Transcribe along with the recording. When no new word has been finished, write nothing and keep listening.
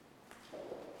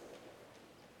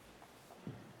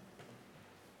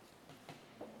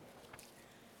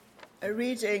A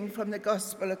reading from the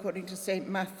Gospel according to St.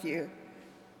 Matthew,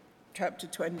 chapter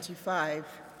 25.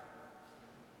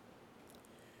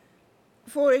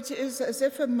 For it is as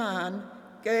if a man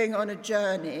going on a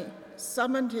journey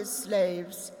summoned his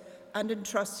slaves and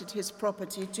entrusted his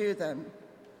property to them.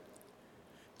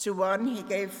 To one he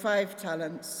gave 5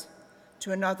 talents,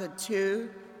 to another 2,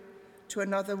 to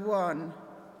another 1,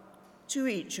 to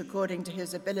each according to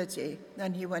his ability.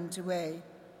 Then he went away.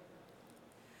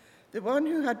 The one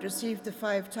who had received the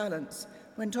 5 talents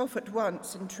went off at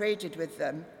once and traded with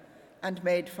them and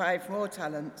made 5 more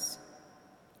talents.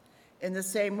 In the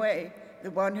same way,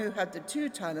 the one who had the 2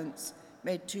 talents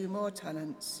made 2 more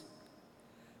talents.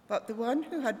 But the one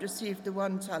who had received the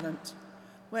 1 talent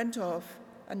went off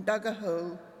and dug a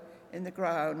hole in the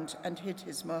ground and hid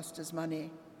his master's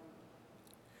money.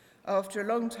 After a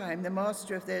long time, the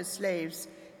master of those slaves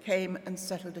came and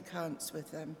settled accounts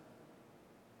with them.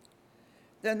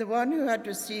 Then the one who had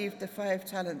received the 5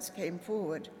 talents came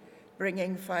forward,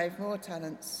 bringing 5 more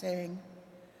talents, saying,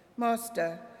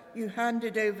 "Master, you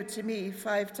handed over to me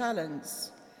 5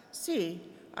 talents. See,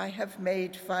 I have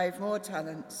made 5 more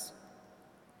talents."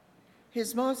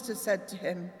 His master said to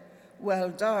him, "Well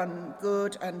done,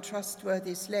 good and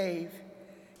trustworthy slave.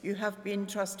 You have been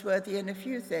trustworthy in a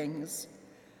few things.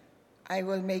 I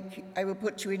will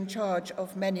put you in charge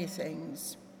of many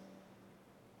things.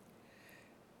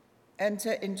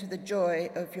 Enter into the joy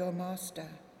of your master."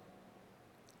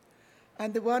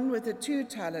 And the one with the 2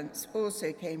 talents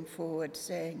also came forward,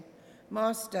 saying,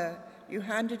 "Master, you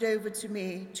handed over to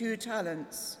me 2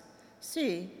 talents.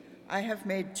 See, I have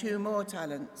made 2 more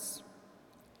talents."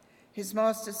 His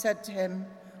master said to him,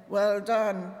 "Well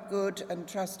done, good and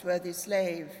trustworthy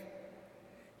slave.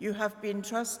 You have been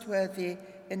trustworthy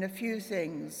in a few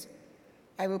things.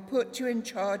 I will put you in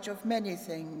charge of many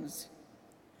things.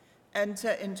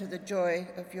 Enter into the joy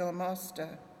of your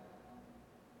master."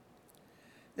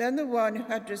 Then the one who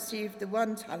had received the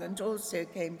 1 talent also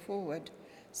came forward,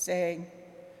 saying,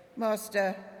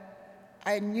 "Master,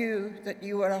 I knew that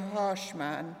you were a harsh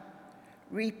man,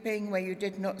 reaping where you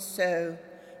did not sow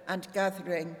and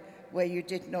gathering where you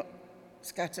did not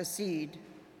scatter seed.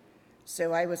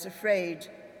 So I was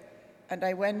afraid, and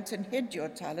I went and hid your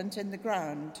talent in the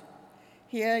ground.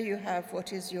 Here you have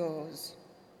what is yours."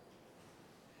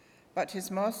 But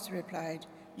his master replied,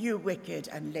 "You wicked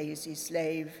and lazy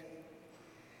slave.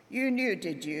 You knew,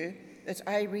 did you, that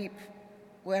I reap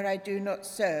where I do not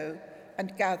sow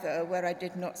and gather where I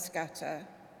did not scatter?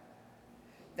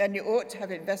 Then you ought to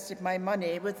have invested my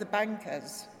money with the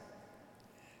bankers,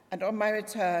 and on my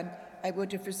return I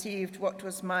would have received what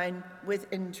was mine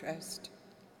with interest.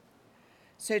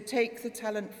 So take the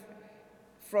talent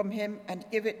from him and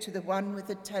give it to the one with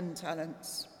the 10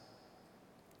 talents.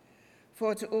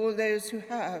 For to all those who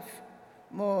have,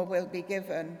 more will be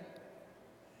given,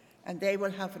 and they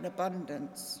will have an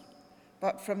abundance.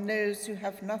 But from those who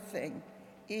have nothing,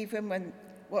 even when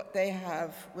what they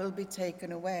have will be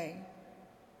taken away.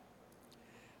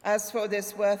 As for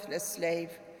this worthless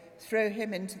slave, throw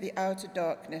him into the outer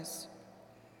darkness,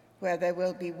 where there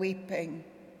will be weeping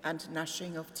and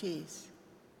gnashing of teeth."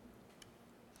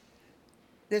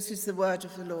 This is the word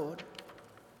of the Lord.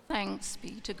 Thanks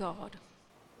be to God.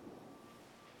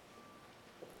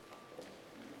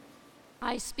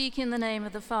 I speak in the name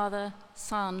of the Father,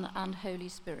 Son, and Holy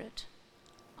Spirit.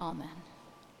 Amen.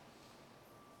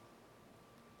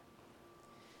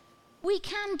 We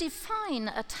can define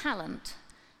a talent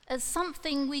as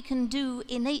something we can do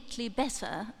innately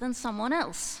better than someone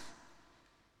else.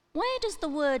 Where does the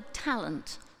word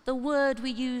talent, the word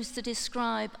we use to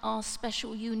describe our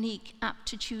special, unique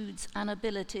aptitudes and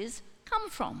abilities, come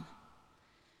from?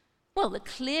 Well, the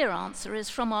clear answer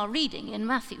is from our reading in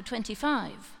Matthew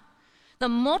 25. The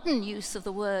modern use of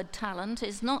the word talent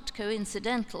is not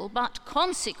coincidental, but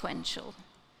consequential.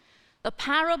 The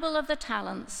parable of the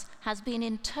talents has been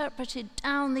interpreted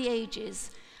down the ages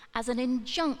as an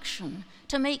injunction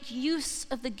to make use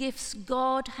of the gifts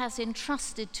God has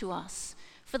entrusted to us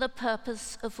for the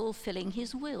purpose of fulfilling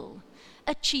his will,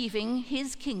 achieving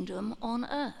his kingdom on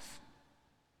earth.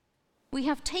 We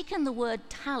have taken the word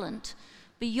talent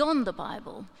beyond the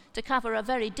Bible to cover a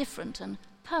very different and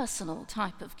personal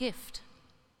type of gift.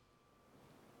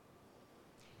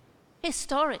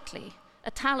 Historically, a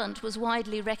talent was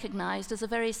widely recognized as a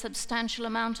very substantial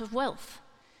amount of wealth.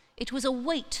 It was a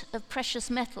weight of precious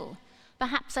metal,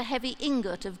 perhaps a heavy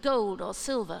ingot of gold or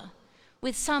silver,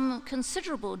 with some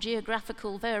considerable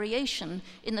geographical variation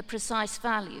in the precise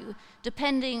value,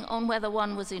 depending on whether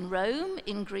one was in Rome,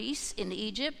 in Greece, in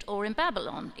Egypt, or in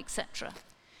Babylon, etc.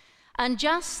 And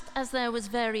just as there was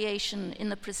variation in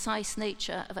the precise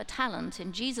nature of a talent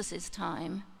in Jesus'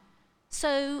 time,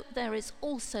 So there is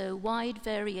also wide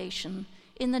variation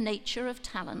in the nature of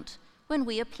talent when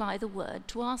we apply the word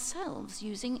to ourselves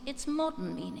using its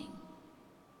modern meaning.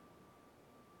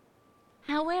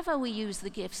 However we use the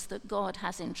gifts that God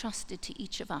has entrusted to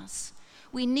each of us,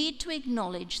 we need to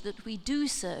acknowledge that we do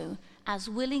so as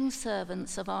willing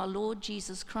servants of our Lord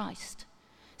Jesus Christ,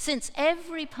 since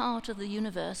every part of the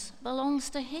universe belongs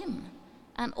to him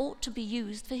and ought to be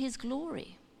used for his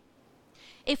glory.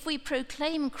 If we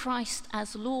proclaim Christ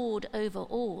as Lord over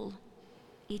all,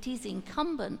 it is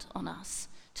incumbent on us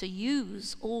to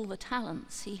use all the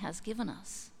talents he has given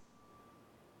us.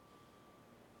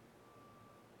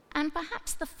 And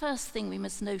perhaps the first thing we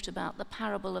must note about the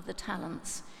parable of the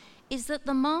talents is that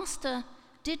the master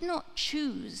did not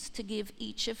choose to give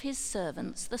each of his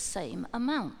servants the same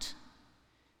amount.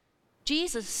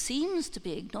 Jesus seems to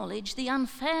be acknowledging the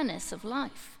unfairness of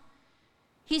life.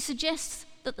 He suggests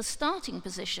that the starting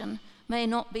position may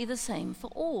not be the same for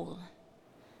all.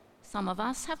 Some of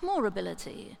us have more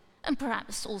ability and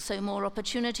perhaps also more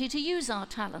opportunity to use our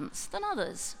talents than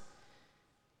others.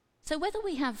 So whether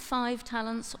we have 5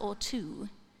 talents or 2,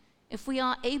 if we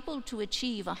are able to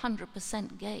achieve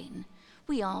 100% gain,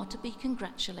 we are to be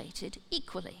congratulated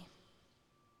equally.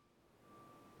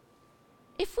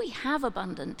 If we have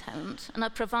abundant talent and are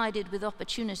provided with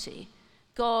opportunity,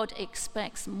 God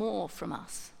expects more from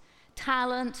us.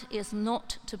 Talent is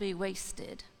not to be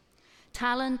wasted.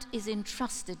 Talent is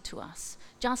entrusted to us,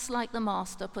 just like the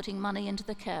master putting money into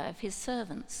the care of his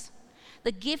servants.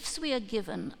 The gifts we are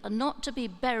given are not to be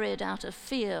buried out of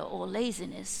fear or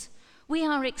laziness. We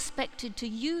are expected to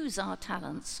use our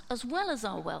talents as well as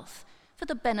our wealth for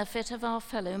the benefit of our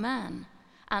fellow man,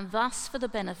 and thus for the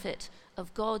benefit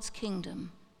of God's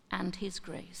kingdom and his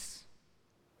grace.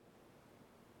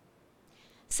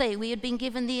 Say we had been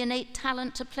given the innate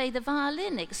talent to play the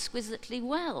violin exquisitely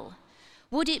well.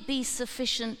 Would it be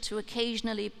sufficient to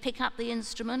occasionally pick up the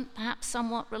instrument, perhaps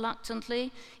somewhat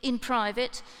reluctantly, in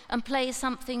private, and play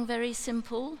something very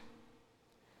simple?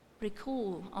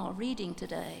 Recall our reading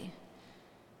today.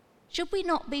 Should we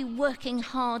not be working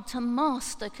hard to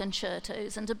master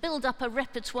concertos and to build up a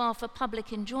repertoire for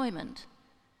public enjoyment?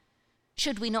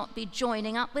 Should we not be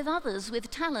joining up with others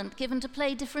with talent given to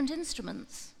play different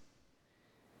instruments?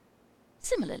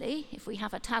 Similarly, if we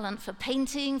have a talent for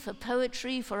painting, for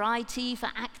poetry, for IT, for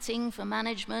acting, for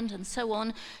management, and so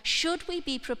on, should we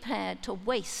be prepared to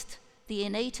waste the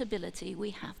innate ability we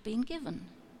have been given?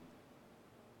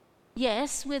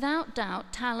 Yes, without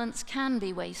doubt, talents can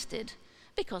be wasted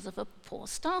because of a poor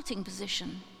starting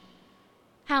position.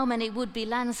 How many would-be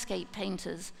landscape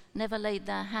painters never laid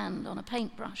their hand on a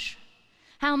paintbrush?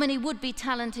 How many would-be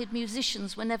talented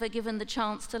musicians were never given the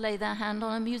chance to lay their hand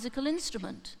on a musical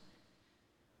instrument?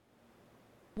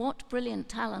 What brilliant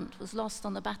talent was lost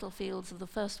on the battlefields of the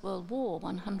First World War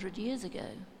 100 years ago?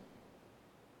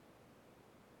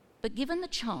 But given the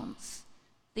chance,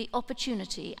 the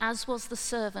opportunity, as was the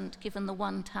servant given the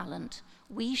 1 talent,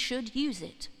 we should use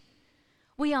it.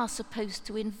 We are supposed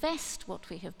to invest what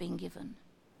we have been given.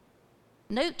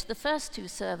 Note the first 2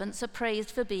 servants are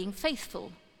praised for being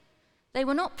faithful. They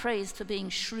were not praised for being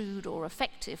shrewd or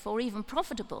effective or even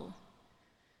profitable.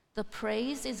 The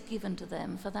praise is given to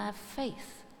them for their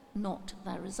faith, not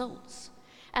their results.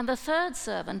 And the 3rd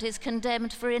servant is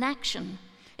condemned for inaction.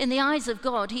 In the eyes of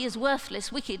God, he is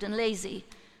worthless, wicked, and lazy,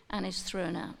 and is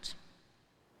thrown out.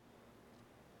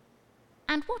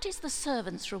 And what is the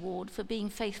servant's reward for being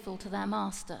faithful to their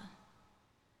master?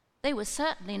 They were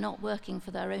certainly not working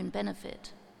for their own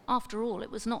benefit. After all,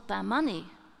 it was not their money.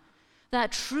 Their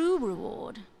true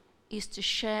reward is to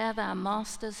share their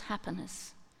master's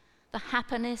happiness, the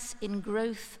happiness in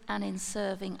growth and in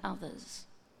serving others.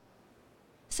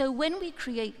 So when we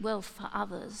create wealth for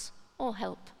others or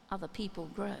help other people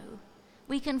grow,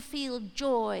 we can feel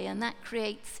joy, and that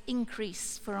creates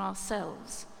increase for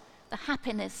ourselves, the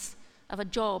happiness of a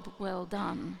job well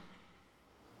done.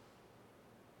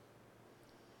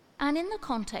 And in the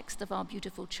context of our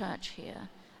beautiful church here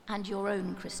and your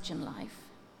own Christian life,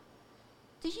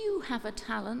 do you have a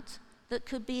talent that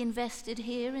could be invested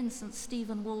here in St.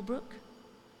 Stephen Walbrook?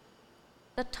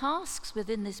 The tasks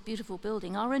within this beautiful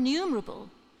building are innumerable,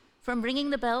 from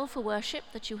ringing the bell for worship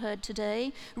that you heard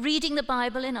today, reading the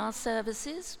Bible in our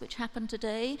services, which happened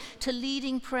today, to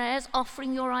leading prayers,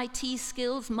 offering your IT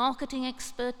skills, marketing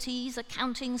expertise,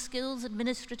 accounting skills,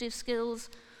 administrative skills,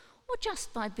 or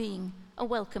just by being a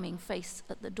welcoming face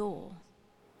at the door.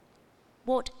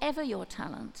 Whatever your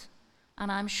talent,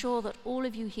 and I'm sure that all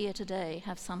of you here today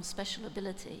have some special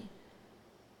ability,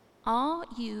 are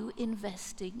you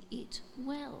investing it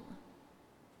well?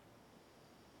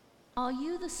 Are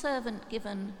you the servant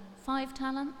given 5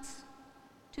 talents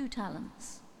 2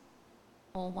 talents,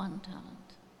 or 1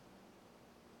 talent?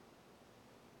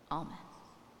 Amen.